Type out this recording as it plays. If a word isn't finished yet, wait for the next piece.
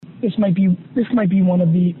this might be one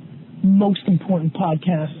of the most important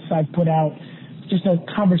podcasts I've put out. Just a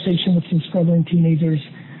conversation with some struggling teenagers.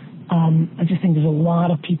 I just think there's a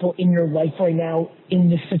lot of people in your life right now in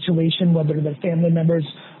this situation, whether they're family members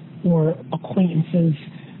or acquaintances.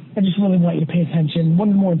 I just really want you to pay attention. One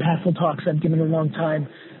of the more impactful talks I've given in a long time.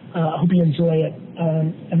 I hope you enjoy it.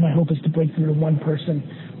 And my hope is to break through to one person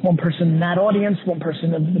in that audience, one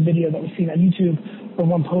person of the video that was seen on YouTube, or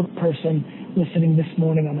one person listening this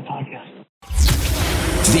morning on the podcast.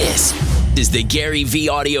 This is the Gary V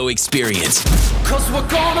audio experience. 'Cause we're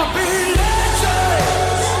gonna be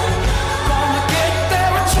legends. Gonna get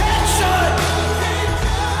their attention.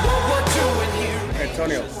 What we're doing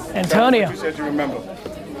here. Antonio. You said you remember.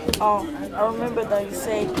 Oh, I remember that you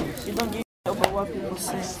said you don't give a about what people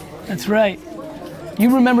say. That's right.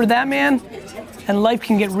 You remember that, man? And life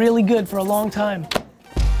can get really good for a long time.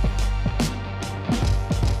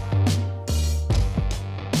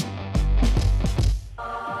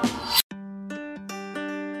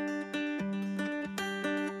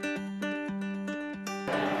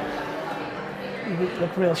 You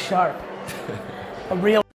look real sharp. A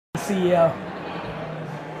real CEO.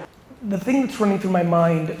 The thing that's running through my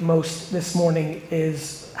mind most this morning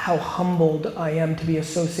is how humbled I am to be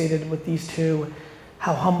associated with these two,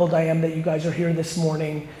 how humbled I am that you guys are here this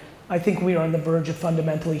morning. I think we are on the verge of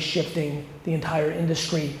fundamentally shifting the entire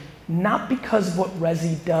industry, not because of what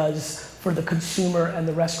Resi does for the consumer and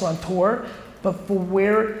the restaurateur, but for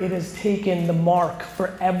where it has taken the mark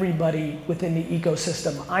for everybody within the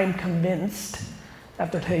ecosystem. I'm convinced,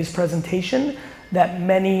 after today's presentation, that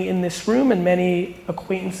many in this room and many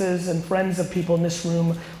acquaintances and friends of people in this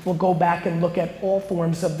room will go back and look at all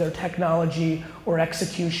forms of their technology or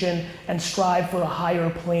execution and strive for a higher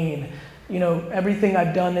plane. You know, everything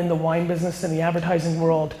I've done in the wine business and the advertising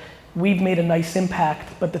world, we've made a nice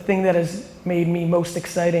impact, but the thing that has made me most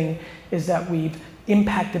exciting is that we've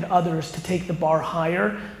impacted others to take the bar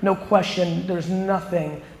higher. No question, there's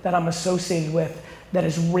nothing that I'm associated with that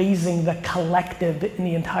is raising the collective in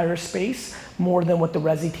the entire space more than what the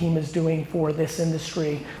Resi team is doing for this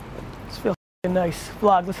industry. This feels nice.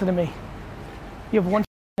 Vlog, listen to me. You have one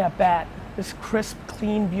at bat. This crisp,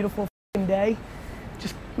 clean, beautiful day.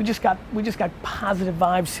 We just got positive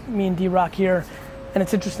vibes, me and D-Rock here. And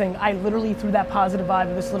it's interesting, I literally threw that positive vibe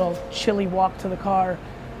of this little chilly walk to the car.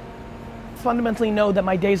 Fundamentally know that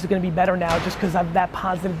my days are gonna be better now just because of that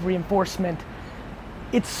positive reinforcement.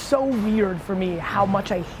 It's so weird for me how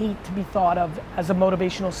much I hate to be thought of as a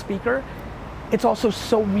motivational speaker. It's also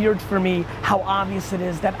so weird for me how obvious it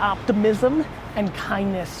is that optimism and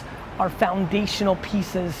kindness are foundational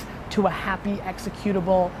pieces to a happy,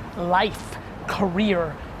 executable life,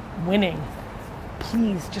 career, winning.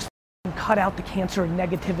 Please just cut out the cancer and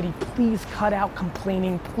negativity. Please cut out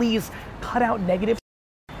complaining. Please cut out negative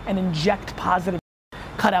and inject positive.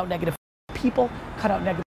 Cut out negative people, cut out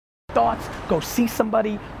negative thoughts, go see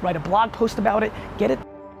somebody, write a blog post about it, get it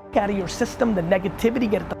out of your system, the negativity,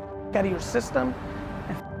 get it out of your system,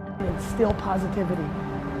 and instill positivity.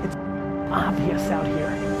 It's obvious out here.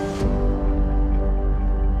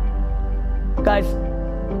 Guys,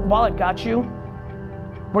 while I've got you,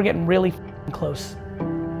 we're getting really close.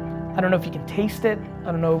 I don't know if you can taste it.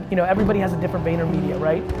 I don't know, everybody has a different VaynerMedia,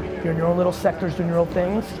 right? You're in your own little sectors doing your own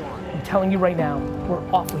things. I'm telling you right now, we're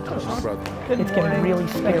awfully close. It's getting really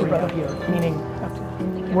scary out here, meaning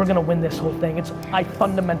we're gonna win this whole thing. I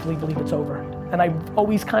fundamentally believe it's over. And I've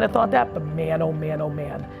always kind of thought that, but man, oh man, oh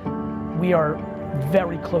man. We are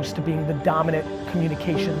very close to being the dominant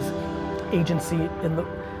communications agency in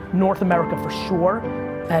North America for sure.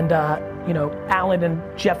 And Alan and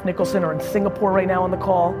Jeff Nicholson are in Singapore right now on the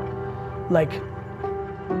call. Like,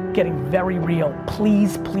 getting very real.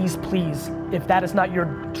 Please, please, please, if that is not your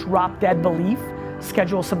drop dead belief,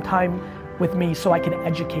 schedule some time with me so I can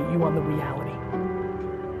educate you on the reality.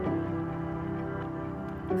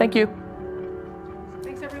 Thank you.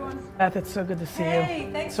 Thanks, everyone. Beth, it's so good to see you. Hey,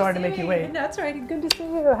 thanks. Sorry to make you wait. No, that's all right. Good to see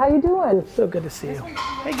you. How you doing? So good to see you.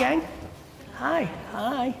 Hey, gang. Hi.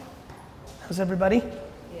 Hi. How's everybody? Good.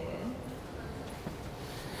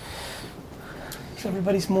 How's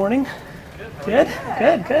everybody's morning? Good?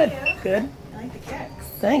 Good, good, good. I like the kicks.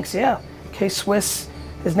 Thanks, yeah. K-Swiss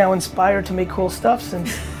is now inspired to make cool stuff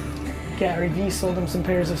since Gary V sold him some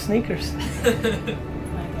pairs of sneakers.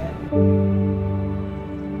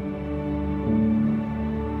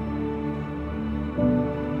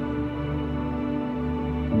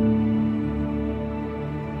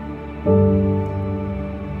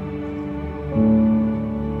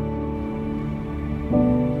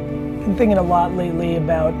 Been thinking a lot lately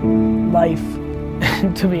about life,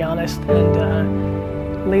 to be honest, and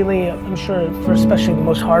lately, I'm sure for especially the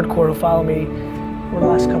most hardcore who follow me over the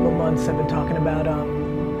last couple of months, I've been talking about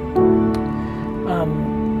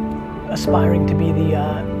aspiring to be the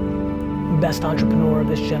best entrepreneur of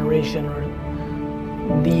this generation, or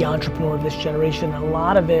the entrepreneur of this generation. And a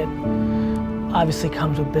lot of it obviously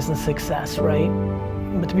comes with business success, right?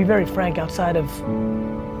 But to be very frank, outside of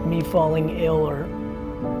me falling ill, or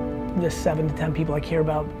the 7 to 10 people I care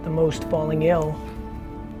about the most falling ill,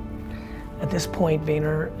 at this point,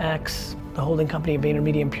 VaynerX, the holding company of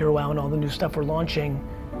VaynerMedia and PureWow and all the new stuff we're launching,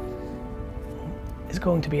 is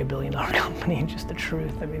going to be $1 billion company, just the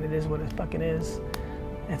truth. I mean, it is what it fucking is.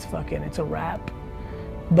 It's a wrap.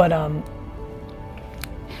 But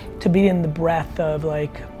to be in the breath of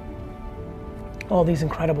like all these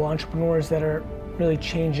incredible entrepreneurs that are really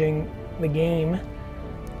changing the game,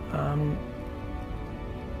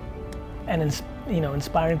 and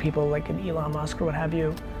inspiring people like an Elon Musk or what have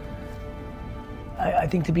you, I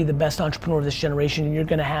think to be the best entrepreneur of this generation, you're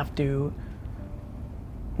gonna have to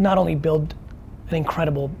not only build an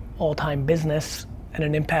incredible all-time business and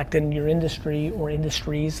an impact in your industry or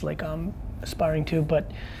industries like I'm aspiring to,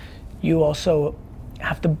 but you also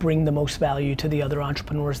have to bring the most value to the other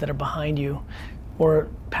entrepreneurs that are behind you or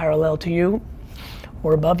parallel to you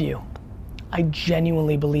or above you. I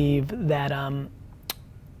genuinely believe that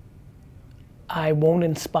I won't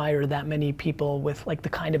inspire that many people with like the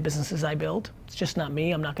kind of businesses I build. It's just not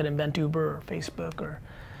me. I'm not gonna invent Uber or Facebook or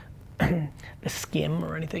the Skim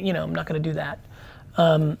or anything. I'm not gonna do that.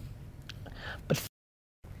 But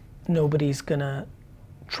nobody's gonna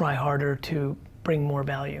try harder to bring more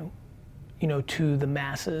value, to the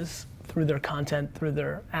masses through their content, through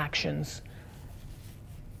their actions,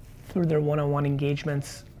 through their one-on-one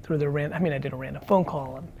engagements, through their I did a random phone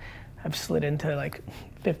call. I've slid into like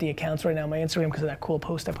 50 accounts right now on my Instagram because of that cool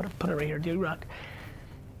post I put it right here, Dude Rock.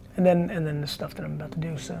 And then the stuff that I'm about to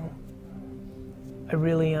do. So I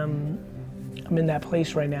really I'm in that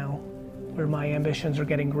place right now where my ambitions are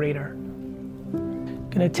getting greater.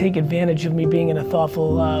 Gonna take advantage of me being in a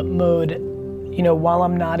thoughtful mode. While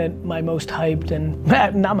I'm not at my most hyped and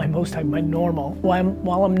not my most hyped, my normal.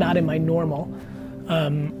 While I'm not in my normal,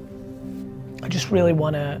 I just really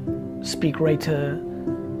want to speak right to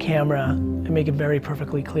camera and make it very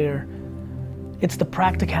perfectly clear. It's the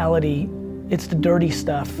practicality, it's the dirty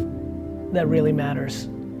stuff that really matters.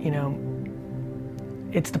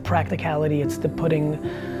 It's the practicality, it's the putting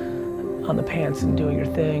on the pants and doing your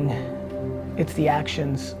thing. It's the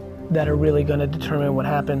actions that are really gonna determine what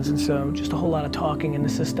happens. And so just a whole lot of talking in the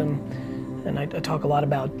system. And I talk a lot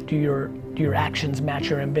about do your actions match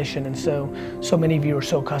your ambition? And so many of you are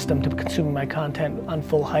so accustomed to consuming my content on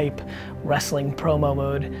full hype, wrestling promo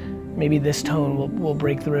mode. Maybe this tone will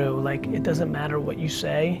break through. Like, it doesn't matter what you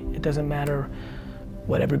say. It doesn't matter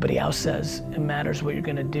what everybody else says. It matters what you're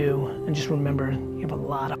gonna do. And just remember, you have a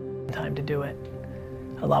lot of time to do it.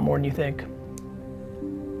 A lot more than you think.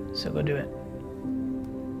 So go do it.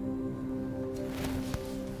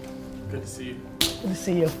 Good to see you. Good to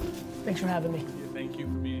see you. Thanks for having me. Yeah, thank you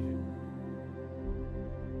for being here.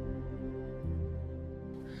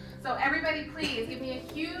 So everybody please give me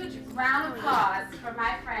a huge round of applause for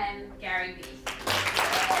my friend, Gary Vee.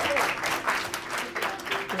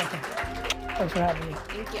 Thanks for having me.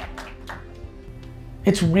 Thank you.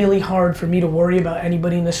 It's really hard for me to worry about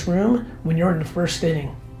anybody in this room when you're in the first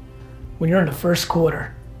inning, when you're in the first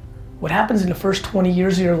quarter. What happens in the first 20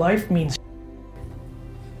 years of your life means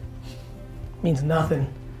nothing.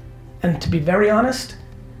 And to be very honest,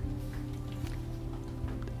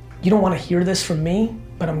 you don't want to hear this from me,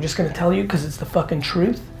 but I'm just gonna tell you because it's the fucking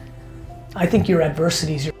truth. I think your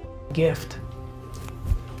adversity is your gift.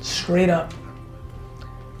 Straight up.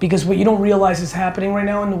 Because what you don't realize is happening right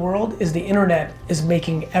now in the world is the internet is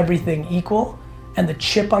making everything equal, and the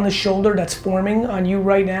chip on the shoulder that's forming on you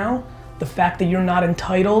right now, the fact that you're not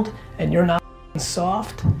entitled and you're not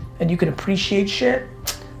soft and you can appreciate shit,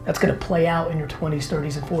 that's gonna play out in your 20s,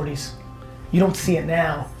 30s, and 40s. You don't see it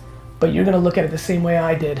now, but you're gonna look at it the same way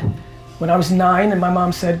I did. When I was 9 and my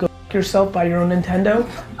mom said, go f yourself, buy your own Nintendo,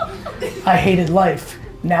 I hated life.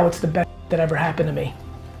 Now it's the best that ever happened to me.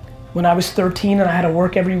 When I was 13 and I had to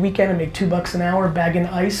work every weekend and make $2 an hour bagging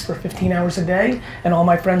ice for 15 hours a day, and all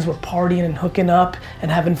my friends were partying and hooking up and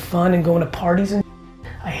having fun and going to parties and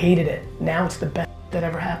I hated it. Now it's the best that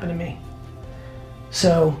ever happened to me.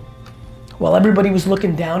 So, while everybody was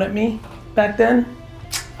looking down at me back then,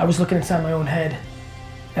 I was looking inside my own head.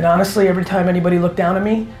 And honestly, every time anybody looked down at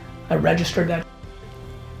me, I registered that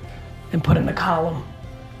and put it in a column.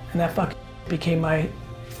 And that fucking became my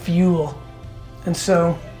fuel. And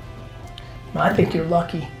so, I think you're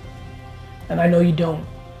lucky. And I know you don't,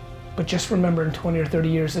 but just remember in 20 or 30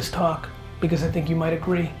 years this talk, because I think you might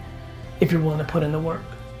agree if you're willing to put in the work.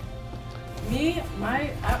 Me,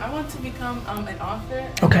 I want to become an author.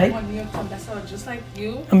 And Okay. I want New York Times bestseller just like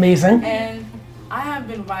you. Amazing. And I have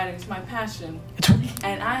been writing. It's my passion.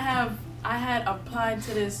 And I had applied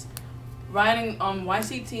to this writing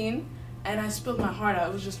YC Teen, and I spilled my heart out.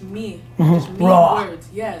 It was just me. Just me Raw. words.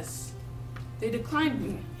 Yes. They declined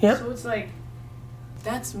me. Yep. So it's like,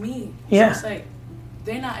 that's me. Yeah. So it's like,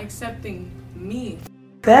 they're not accepting me.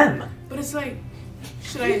 Them. But it's like,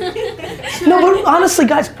 should I? No, but honestly,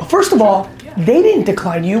 guys, first of all, they didn't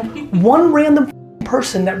decline you. One random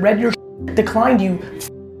person that read your declined you.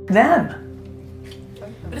 Them.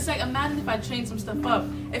 But it's like, imagine if I changed some stuff up.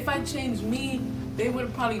 If I changed me, they would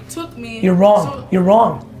have probably took me. You're wrong. So, You're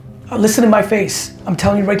wrong. Listen to my face. I'm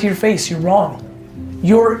telling you right to your face. You're wrong.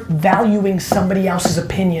 You're valuing somebody else's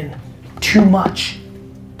opinion too much.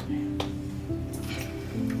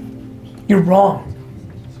 You're wrong.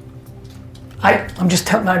 I'm just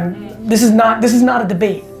telling. This is not a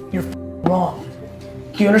debate. You're wrong.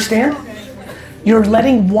 Do you understand? You're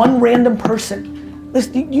letting one random person.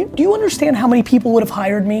 Listen, do you understand how many people would have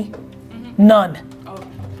hired me? None.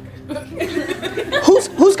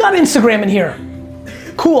 Who's got Instagram in here?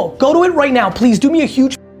 Cool. Go to it right now. Please do me a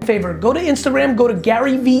huge favor. Go to Instagram. Go to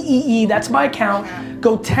Gary VEE. That's my account.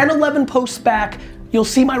 Go 10, 11 posts back. You'll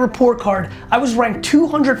see my report card. I was ranked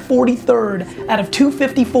 243rd out of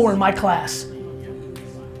 254 in my class.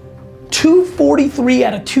 243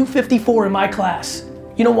 out of 254 in my class.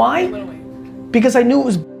 You know why? Because I knew it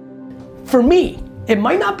was for me. It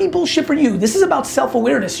might not be bullshit for you. This is about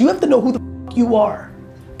self-awareness. You have to know who the you are.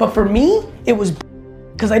 But for me, it was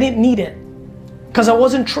because I didn't need it. Because I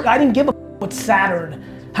didn't give a what Saturn,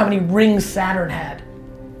 how many rings Saturn had.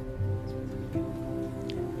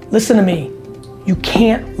 Listen to me. You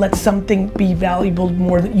can't let something be valuable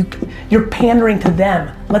more than you're pandering to them.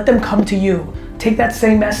 Let them come to you. Take that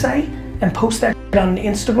same essay and post that on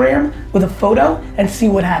Instagram with a photo and see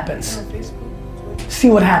what happens. See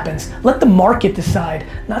what happens. Let the market decide,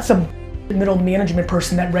 not some middle management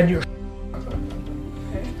person that read your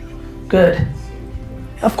Good.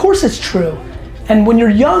 Of course it's true. And when you're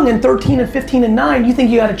young and 13 and 15 and 9, you think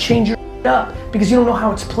you gotta change your up because you don't know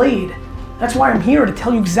how it's played. That's why I'm here to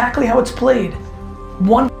tell you exactly how it's played.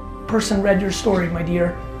 One person read your story, my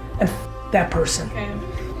dear, and that person. Okay.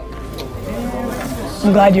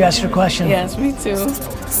 I'm glad you asked your question. Yes, me too.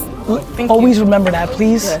 Always remember that,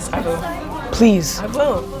 please. Yes, I will. Please. I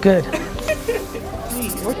will. Good.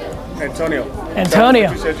 Antonio. Antonio.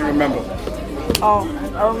 You said you remember. Oh,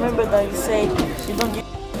 I remember that you said you don't give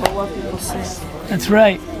about what people say. That's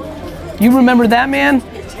right. You remember that, man,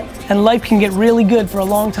 and life can get really good for a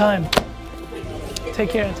long time. Take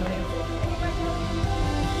care, Antonio.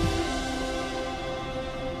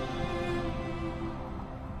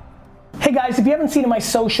 Hey guys, if you haven't seen my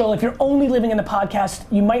social, if you're only living in the podcast,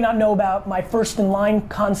 you might not know about my first in line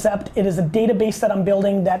concept. It is a database that I'm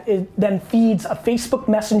building that then feeds a Facebook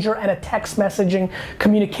Messenger and a text messaging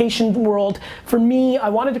communication world. For me, I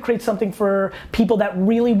wanted to create something for people that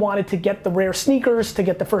really wanted to get the rare sneakers, to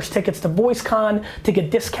get the first tickets to VoiceCon, to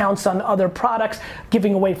get discounts on other products,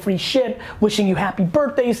 giving away free shit, wishing you happy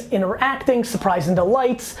birthdays, interacting, surprise and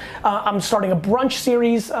delights. I'm starting a brunch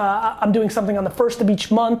series. I'm doing something on the first of each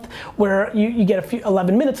month where you get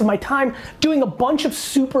 11 minutes of my time doing a bunch of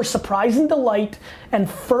super surprise and delight and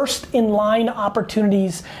first in line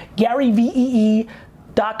opportunities.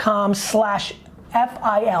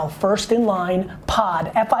 GaryVee.com/FIL, first in line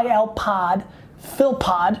pod, FIL pod, Phil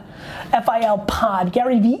pod, FIL pod,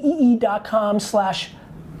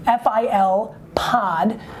 GaryVee.com/FIL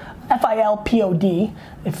pod, FILPOD,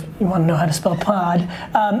 if you want to know how to spell pod.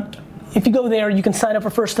 If you go there, you can sign up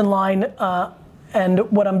for first in line. And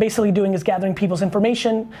what I'm basically doing is gathering people's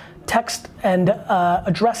information, text and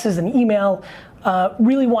addresses and email.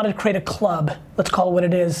 Really wanted to create a club. Let's call it what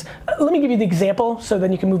it is. Let me give you the example so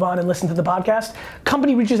then you can move on and listen to the podcast.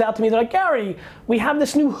 Company reaches out to me, they're like, Gary, we have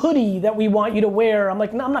this new hoodie that we want you to wear. I'm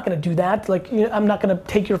like, no, I'm not gonna do that. Like, I'm not gonna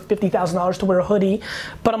take your $50,000 to wear a hoodie.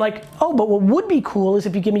 But I'm like, oh, but what would be cool is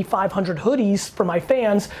if you give me 500 hoodies for my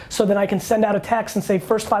fans so then I can send out a text and say,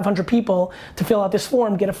 first 500 people to fill out this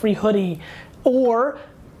form, get a free hoodie. Or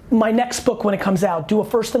my next book when it comes out, do a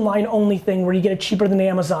first in line only thing where you get it cheaper than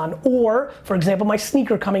Amazon. Or, for example, my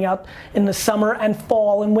sneaker coming out in the summer and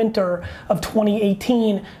fall and winter of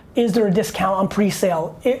 2018, is there a discount on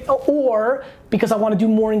pre-sale? Or, because I want to do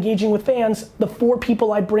more engaging with fans, the 4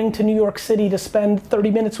 people I bring to New York City to spend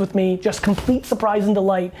 30 minutes with me, just complete surprise and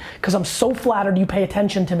delight, because I'm so flattered you pay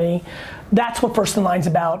attention to me. That's what First in Line's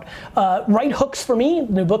about. Right hooks for me,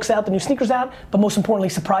 the new book's out, the new sneaker's out, but most importantly,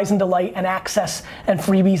 surprise and delight and access and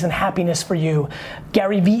freebies and happiness for you.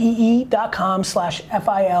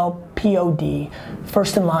 GaryVee.com/FILPOD,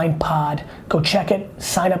 First in Line Pod. Go check it,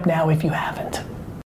 sign up now if you haven't.